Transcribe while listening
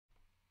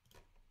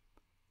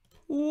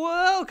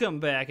Welcome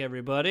back,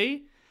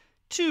 everybody,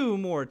 to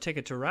more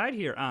Ticket to Ride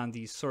here on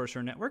the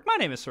Sorcerer Network. My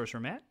name is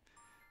Sorcerer Matt.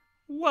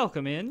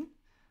 Welcome in.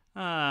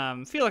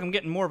 Feel like I'm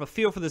getting more of a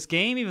feel for this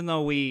game, even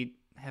though we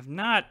have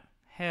not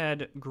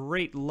had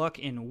great luck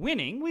in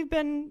winning. We've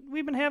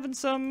been having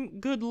some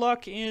good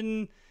luck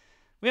in.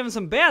 We're having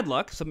some bad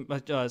luck. Some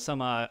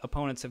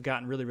opponents have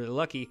gotten really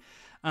lucky.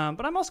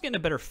 But I'm also getting a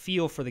better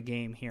feel for the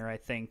game here, I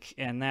think,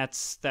 and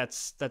that's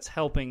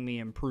helping me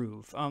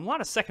improve. A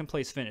lot of second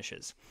place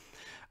finishes.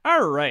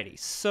 Alrighty,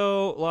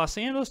 so Los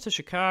Angeles to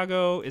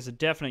Chicago is a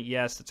definite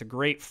yes. It's a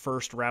great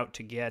first route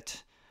to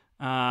get.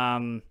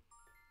 I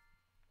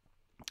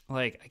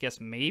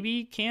guess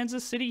maybe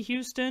Kansas City,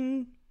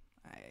 Houston.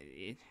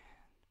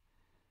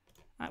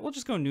 We'll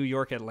just go New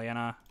York,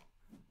 Atlanta.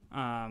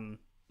 That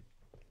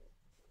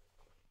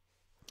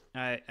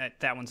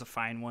one's a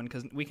fine one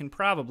because we can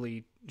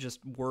probably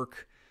just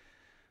work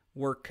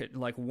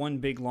like one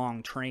big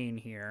long train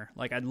here.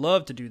 Like, I'd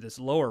love to do this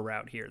lower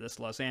route here. This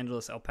Los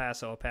Angeles, El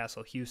Paso,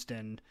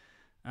 Houston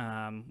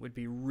would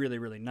be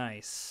really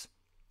nice.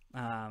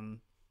 But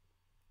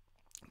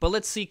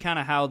let's see kind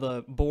of how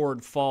the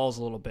board falls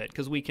a little bit,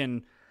 because we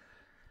can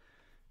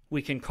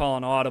call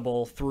an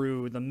audible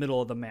through the middle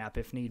of the map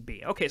if need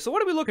be. Okay, so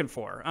what are we looking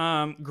for?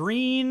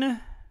 Green,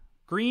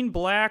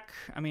 black.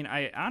 I mean,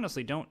 I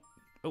honestly don't.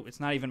 Oh, it's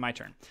not even my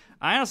turn.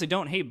 I honestly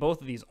don't hate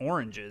both of these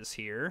oranges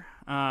here.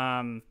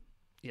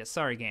 Yeah,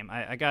 sorry, game.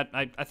 I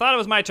thought it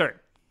was my turn.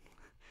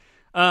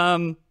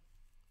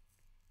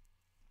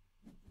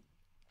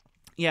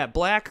 Yeah,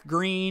 black,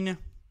 green.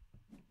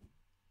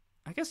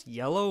 I guess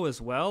yellow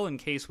as well, in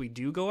case we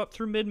do go up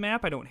through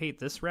mid-map. I don't hate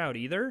this route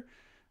either.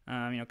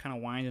 Kind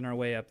of winding our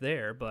way up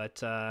there,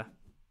 but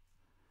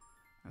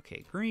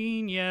okay,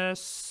 green,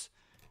 yes.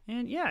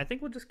 And yeah, I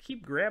think we'll just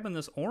keep grabbing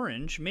this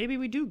orange. Maybe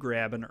we do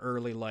grab an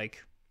early,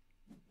 like...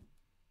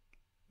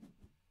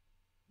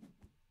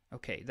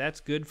 Okay,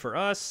 that's good for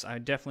us. I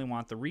definitely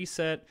want the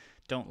reset.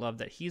 Don't love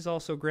that he's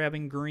also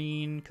grabbing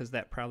green, because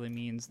that probably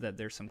means that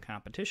there's some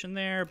competition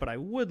there. But I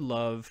would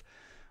love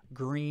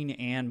green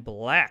and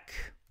black.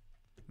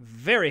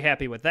 Very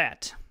happy with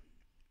that.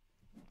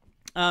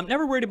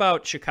 Never worried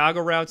about Chicago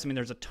routes. I mean,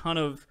 there's a ton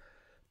of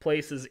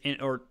places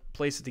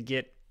to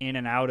get in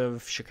and out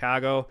of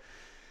Chicago.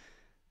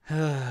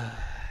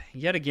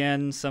 Yet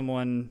again,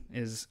 someone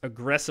is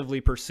aggressively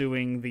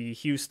pursuing the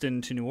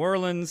Houston to New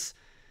Orleans.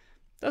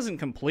 Doesn't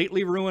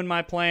completely ruin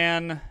my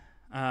plan.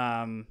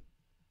 I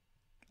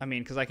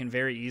mean, because I can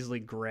very easily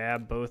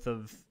grab both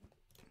of...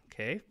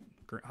 Okay.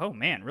 Oh,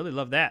 man, really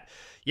love that.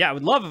 Yeah, I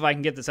would love if I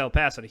can get this El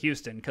Paso to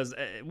Houston, because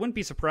I wouldn't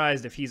be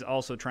surprised if he's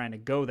also trying to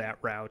go that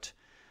route.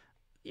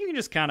 You can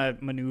just kind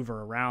of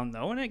maneuver around,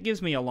 though, and it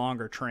gives me a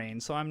longer train,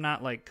 so I'm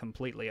not, like,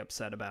 completely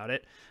upset about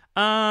it.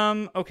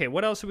 Okay,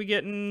 what else are we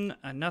getting?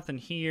 Nothing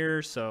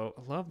here, so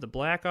I love the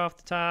black off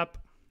the top.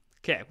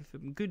 Okay,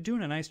 we've been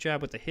doing a nice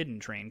job with the hidden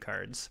train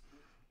cards.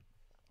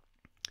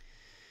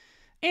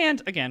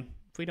 And, again,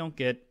 if we don't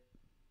get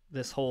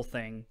this whole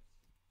thing,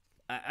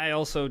 I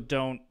also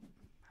don't...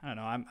 I don't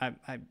know,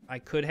 I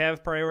could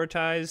have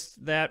prioritized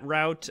that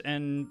route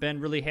and been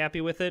really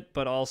happy with it,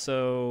 but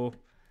also...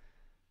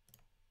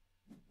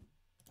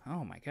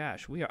 Oh my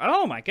gosh, we are...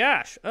 Oh my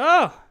gosh!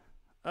 Oh,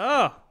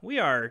 we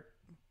are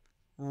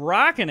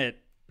rocking it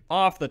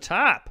off the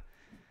top.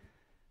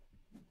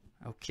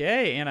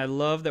 Okay, and I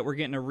love that we're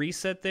getting a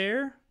reset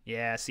there.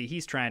 Yeah, see,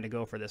 he's trying to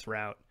go for this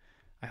route.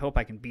 I hope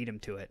I can beat him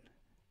to it.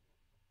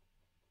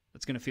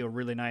 That's going to feel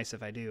really nice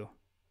if I do.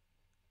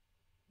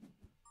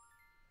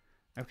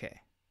 Okay.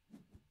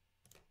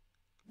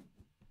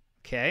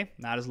 Okay,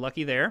 not as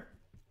lucky there.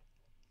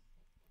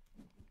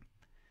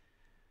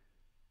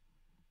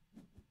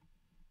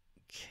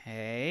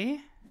 Okay.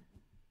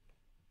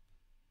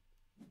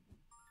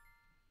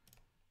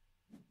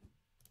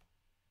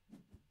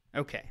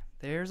 Okay,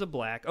 there's a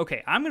black.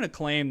 Okay, I'm going to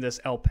claim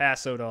this El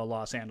Paso to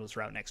Los Angeles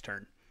route next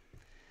turn.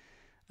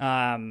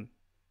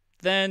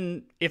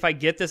 Then if I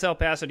get this El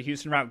Paso to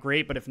Houston route,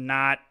 great, but if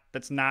not,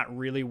 that's not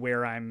really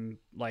where I'm,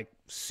 like,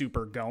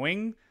 super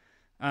going.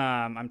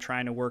 I'm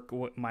trying to work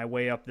my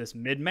way up this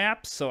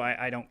mid-map, so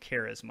I don't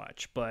care as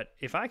much. But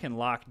if I can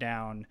lock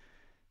down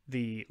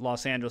the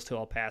Los Angeles to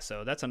El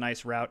Paso, that's a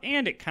nice route.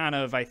 And it kind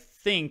of, I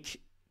think,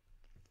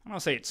 I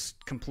don't say it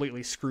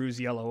completely screws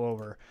yellow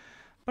over,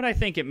 but I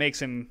think it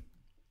makes him...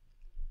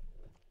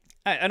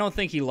 I don't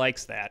think he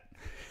likes that.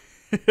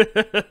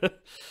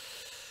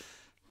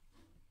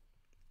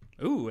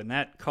 Ooh, and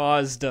that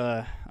caused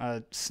a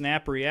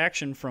snap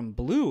reaction from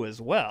blue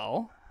as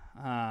well.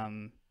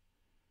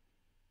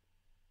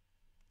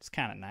 It's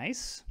kind of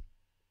nice.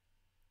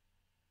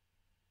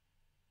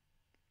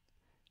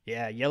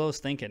 Yeah, yellow's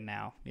thinking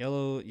now.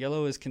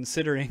 Yellow is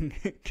considering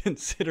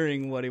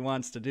considering what he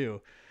wants to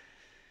do.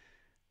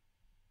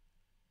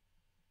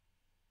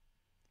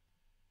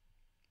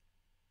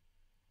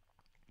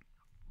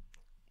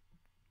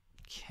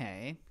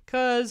 Okay,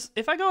 because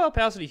if I go El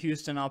Paso to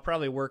Houston, I'll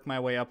probably work my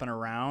way up and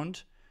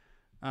around.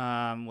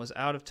 Was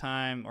out of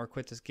time or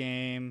quit this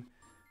game.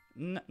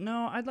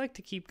 No, I'd like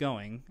to keep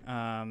going.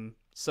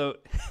 So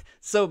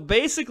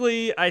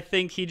basically, I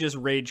think he just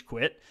rage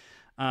quit,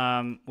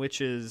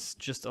 which is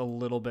just a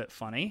little bit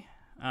funny.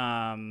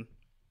 Yeah.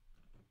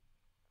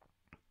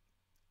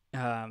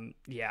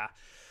 Yeah.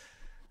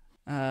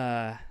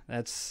 I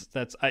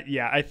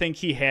think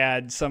he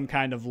had some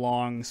kind of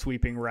long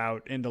sweeping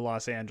route into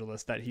Los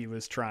Angeles that he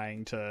was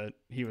trying to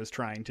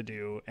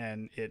do,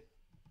 and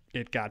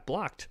it got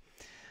blocked.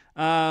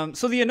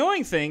 So the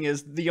annoying thing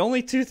is the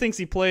only two things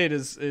he played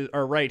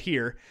are right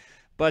here,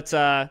 but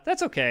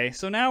that's okay.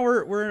 So now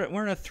we're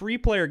in a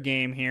 3-player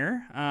game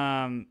here,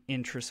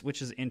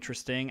 which is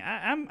interesting.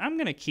 I'm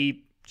gonna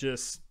keep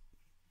just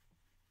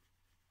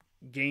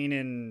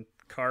gaining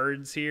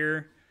cards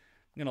here.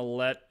 I'm gonna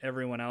let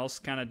everyone else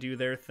kind of do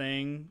their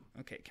thing.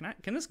 Okay,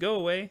 can this go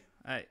away?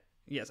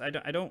 Yes, I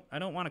don't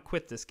want to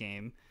quit this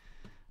game.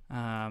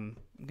 I'm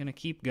gonna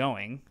keep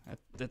going.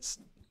 That's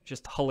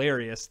just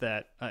hilarious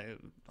that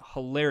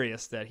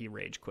he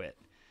rage quit.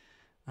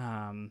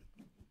 I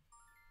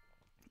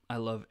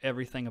love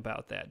everything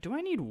about that. Do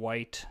I need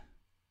white?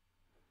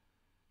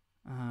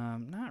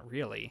 Not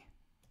really.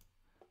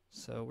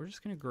 So we're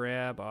just gonna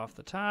grab off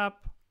the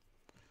top.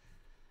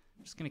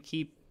 I'm just gonna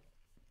keep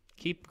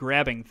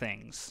grabbing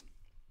things.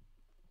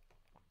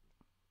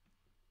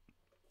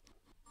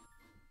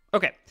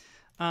 Okay.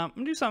 I'm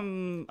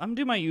gonna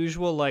do my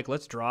usual, like,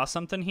 let's draw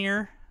something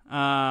here.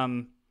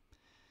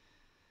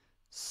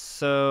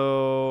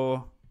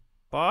 So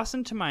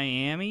Boston to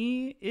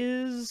Miami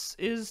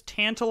is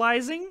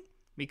tantalizing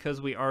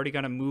because we already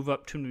got to move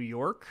up to New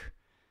York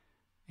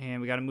and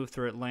we got to move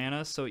through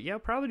Atlanta. So yeah,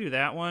 probably do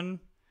that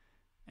one.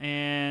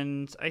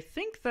 And I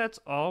think that's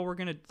all we're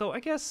gonna. Though I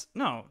guess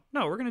no,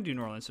 we're gonna do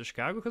New Orleans to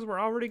Chicago because we're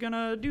already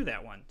gonna do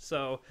that one.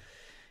 So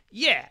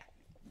yeah,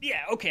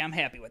 okay, I'm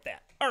happy with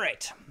that. All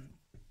right.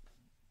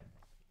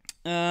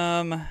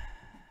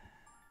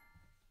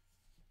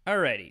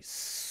 Alrighty,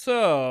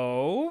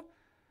 so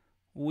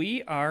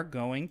we are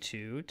going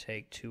to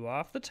take 2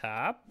 off the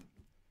top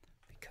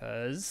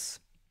because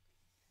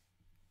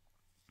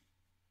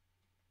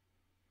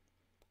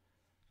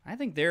I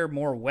think they're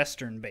more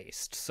Western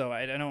based. So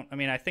I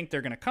think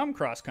they're going to come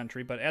cross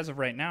country, but as of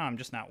right now, I'm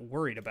just not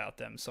worried about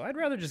them. So I'd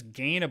rather just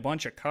gain a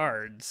bunch of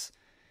cards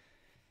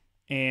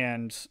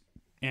and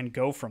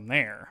go from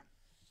there.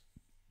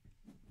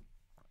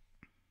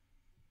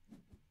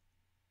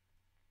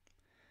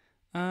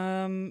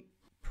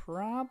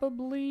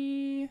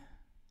 Probably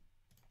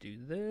do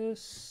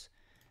this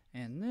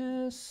and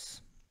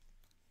this.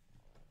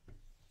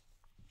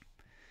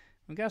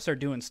 We gotta start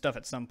doing stuff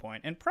at some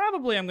point, and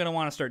probably I'm gonna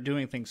want to start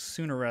doing things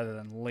sooner rather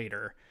than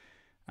later.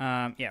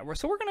 Yeah,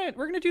 so we're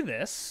gonna do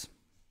this.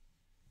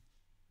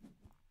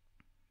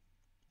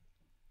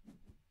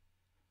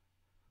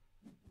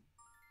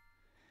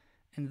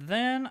 And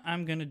then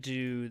I'm gonna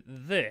do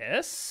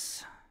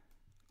this.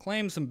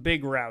 Claim some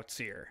big routes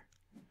here.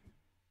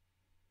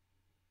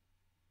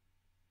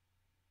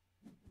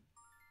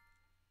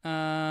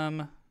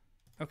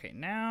 Okay,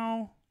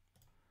 now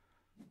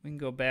we can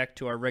go back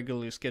to our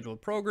regularly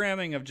scheduled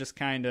programming of just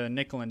kind of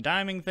nickel and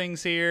diming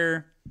things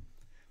here.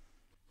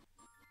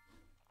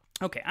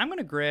 Okay, I'm going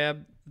to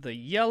grab the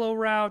yellow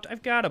route.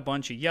 I've got a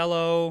bunch of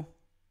yellow,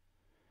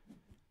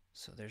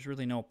 so there's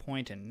really no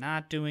point in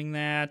not doing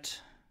that.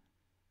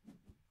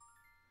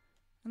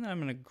 And then I'm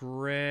going to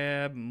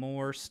grab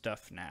more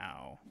stuff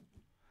now.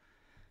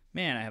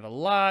 Man, I have a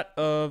lot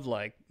of,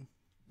 like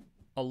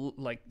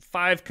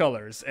 5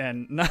 colors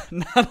and not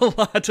a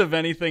lot of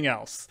anything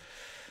else.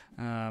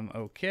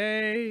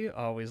 Okay,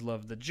 always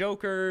love the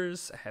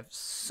jokers. I have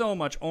so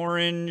much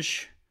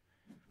orange.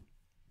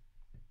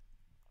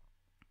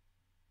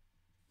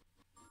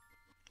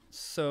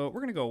 So we're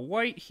gonna go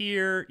white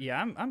here.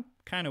 Yeah, I'm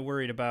kind of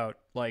worried about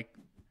like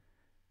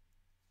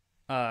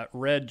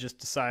red just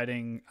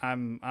deciding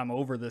I'm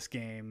over this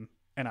game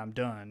and I'm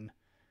done.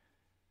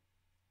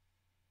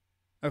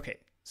 Okay,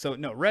 so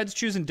no, red's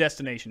choosing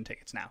destination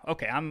tickets now.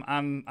 Okay,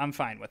 I'm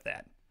fine with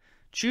that.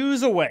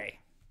 Choose away.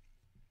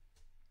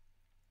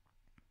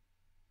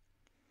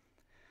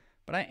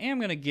 But I am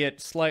going to get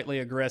slightly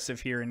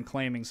aggressive here in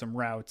claiming some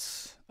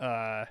routes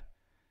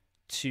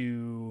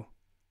to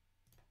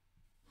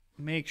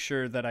make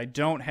sure that I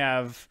don't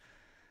have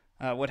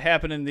what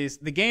happened in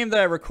the game that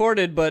I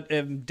recorded but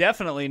am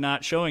definitely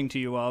not showing to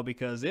you all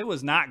because it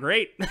was not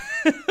great.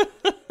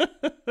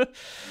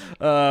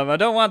 I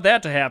don't want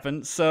that to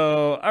happen.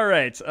 So, all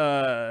right,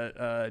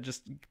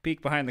 just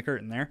peek behind the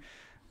curtain there.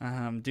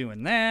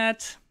 Doing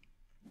that.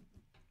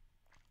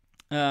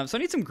 So I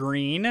need some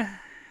green.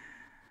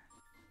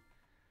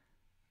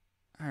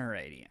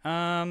 Alrighty.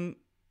 Gonna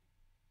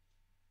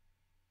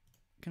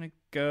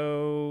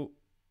go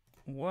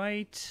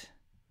white.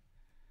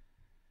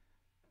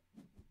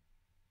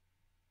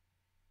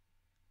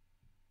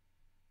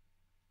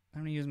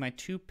 I'm gonna use my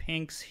 2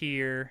 pinks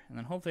here, and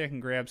then hopefully I can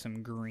grab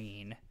some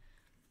green.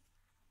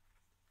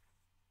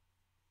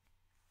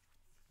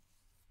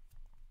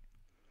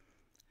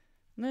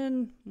 And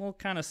then we'll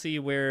kind of see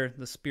where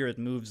the spirit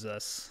moves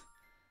us.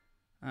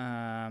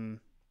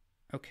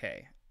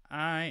 Okay.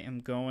 I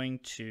am going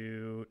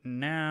to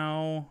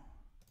now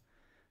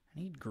I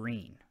need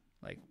green.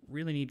 Like,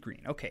 really need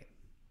green. Okay.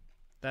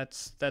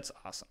 That's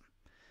awesome.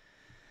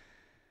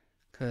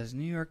 Because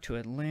New York to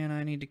Atlanta,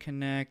 I need to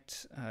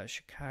connect.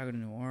 Chicago to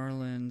New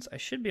Orleans. I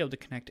should be able to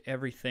connect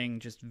everything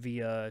just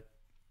via...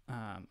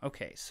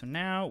 okay, so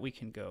now we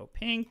can go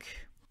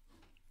pink.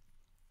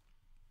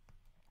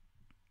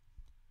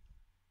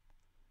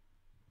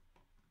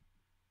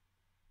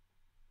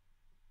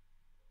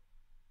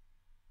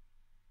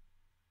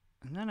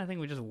 And then I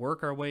think we just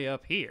work our way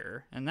up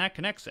here, and that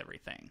connects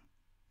everything.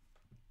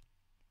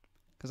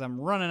 Because I'm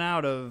running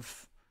out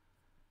of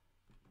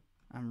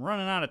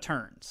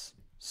turns.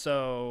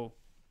 So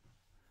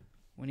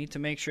we need to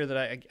make sure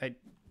that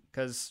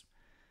because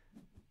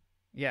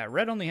yeah,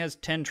 red only has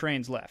 10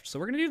 trains left. So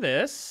we're going to do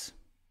this.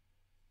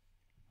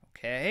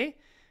 Okay.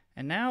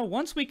 And now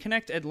once we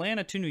connect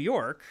Atlanta to New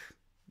York,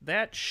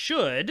 that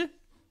should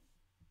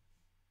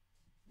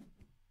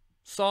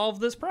solve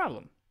this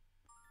problem.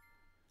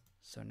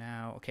 So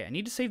now, okay, I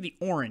need to save the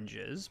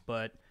oranges,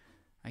 but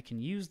I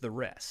can use the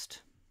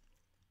rest.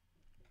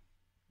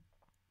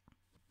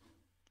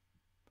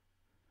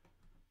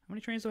 How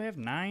many trains do I have?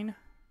 9?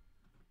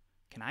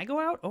 Can I go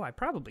out? Oh, I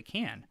probably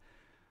can.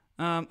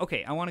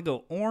 Okay, I want to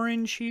go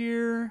orange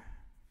here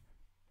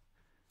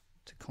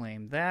to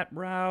claim that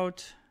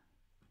route.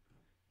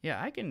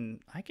 Yeah, I can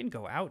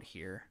go out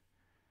here.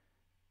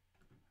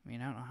 I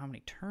mean, I don't know how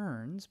many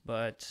turns,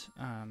 but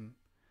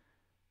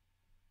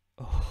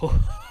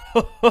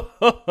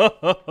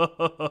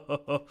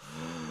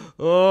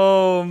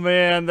oh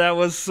man, that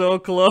was so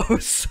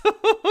close.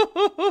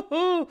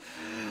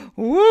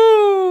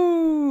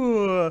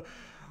 Woo!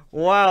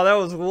 Wow, that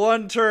was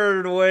one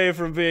turn away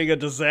from being a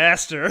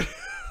disaster.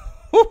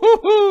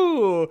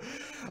 All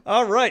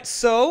right,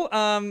 so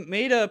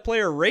made a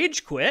player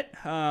rage quit.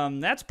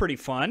 That's pretty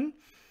fun.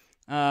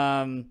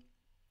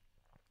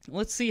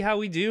 Let's see how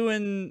we do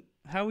in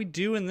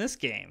this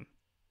game.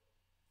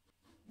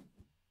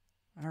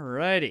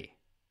 Alrighty.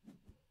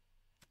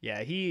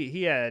 Yeah,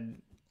 he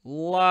had a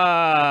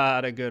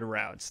lot of good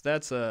routes.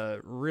 That's a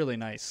really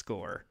nice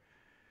score.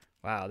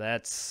 Wow,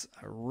 that's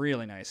a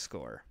really nice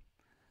score.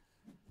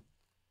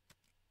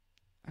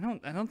 I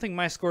don't think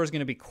my score is going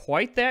to be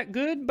quite that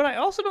good, but I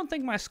also don't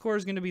think my score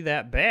is going to be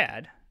that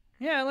bad.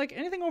 Yeah, like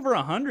anything over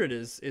 100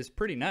 is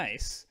pretty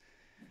nice.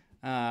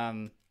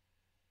 Yeah,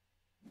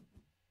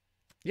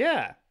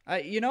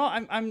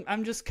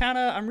 I'm just kind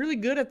of I'm really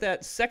good at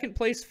that second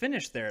place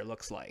finish there. It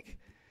looks like.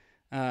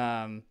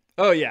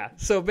 Oh yeah,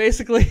 so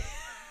basically,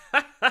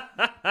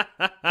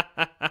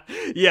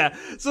 yeah,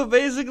 so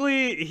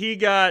basically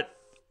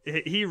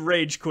he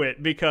rage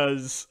quit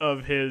because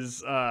of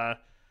his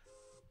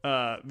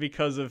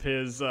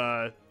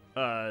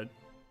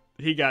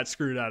he got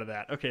screwed out of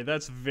that. Okay,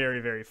 that's very,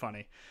 very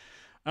funny.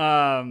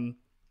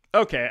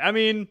 Okay, I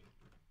mean,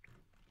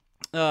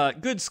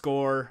 good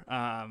score.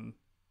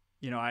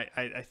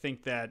 I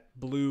think that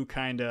blue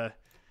kind of,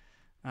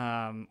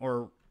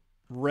 or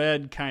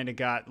red kind of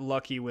got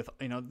lucky with,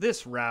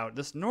 this route.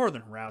 This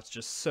northern route's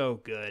just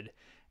so good.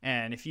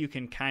 And if you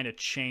can kind of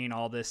chain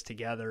all this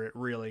together, it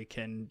really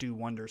can do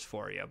wonders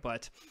for you.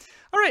 But,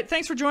 all right,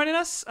 thanks for joining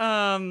us.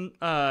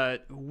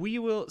 We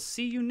will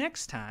see you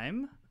next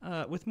time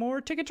with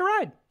more Ticket to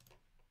Ride.